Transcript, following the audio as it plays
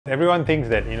Everyone thinks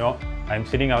that, I'm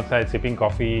sitting outside sipping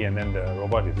coffee and then the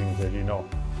robot is doing surgery. No.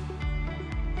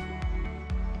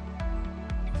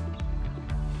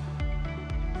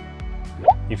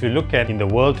 If you look at in the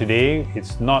world today,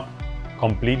 it's not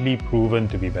completely proven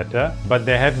to be better, but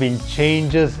there have been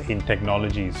changes in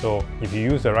technology. So if you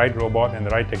use the right robot and the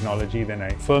right technology, then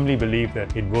I firmly believe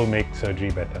that it will make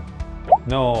surgery better.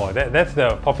 No, that's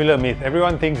the popular myth.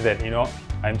 Everyone thinks that,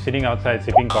 I'm sitting outside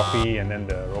sipping coffee and then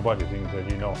the robot is doing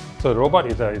surgery. No. So the robot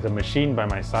is a machine by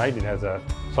my side. It has a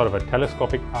sort of a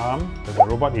telescopic arm. So the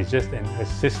robot is just an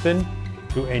assistant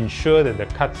to ensure that the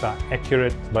cuts are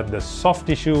accurate, but the soft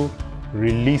tissue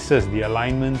releases, the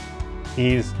alignment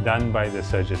is done by the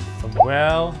surgeon.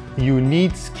 Well, you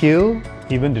need skill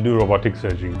even to do robotic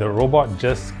surgery. The robot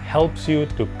just helps you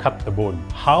to cut the bone.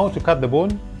 How to cut the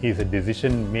bone is a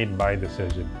decision made by the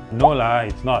surgeon. No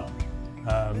it's not.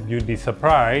 You'd be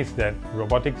surprised that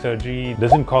robotic surgery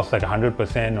doesn't cost like 100%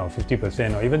 or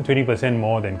 50% or even 20%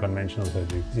 more than conventional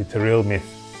surgery. It's a real myth.